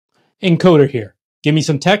Encoder here. Give me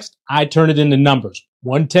some text, I turn it into numbers.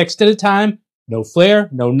 One text at a time, no flair,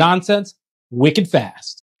 no nonsense, wicked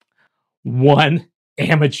fast. One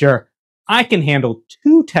amateur. I can handle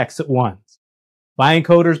two texts at once.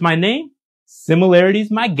 Bi-encoder's my name,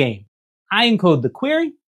 similarity's my game. I encode the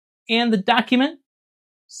query and the document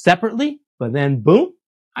separately, but then boom,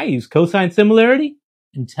 I use cosine similarity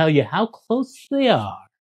and tell you how close they are.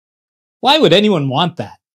 Why would anyone want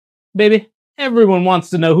that? Baby, everyone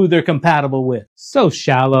wants to know who they're compatible with. So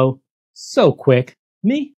shallow, so quick.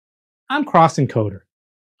 Me, I'm Cross-encoder.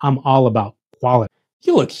 I'm all about quality.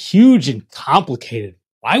 You look huge and complicated.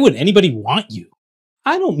 Why would anybody want you?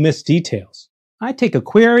 I don't miss details. I take a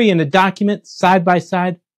query and a document side by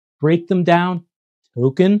side, break them down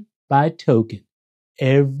token by token.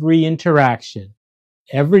 Every interaction,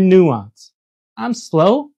 every nuance. I'm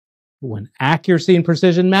slow, but when accuracy and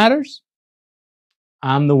precision matters,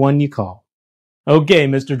 I'm the one you call. Okay,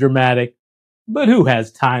 Mr. Dramatic, but who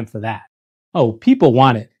has time for that? Oh, people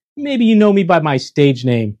want it. Maybe you know me by my stage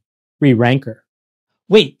name, Reranker.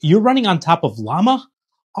 Wait, you're running on top of Llama?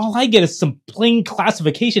 All I get is some plain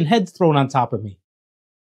classification heads thrown on top of me.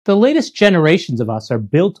 The latest generations of us are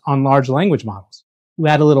built on large language models. You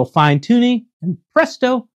add a little fine-tuning, and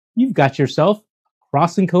presto, you've got yourself a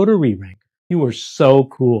cross-encoder reranker. You are so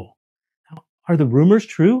cool. Now, are the rumors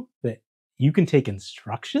true that you can take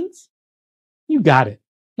instructions? You got it.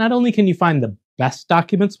 Not only can you find the best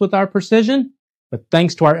documents with our precision, but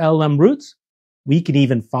thanks to our LLM roots, we can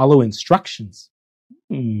even follow instructions.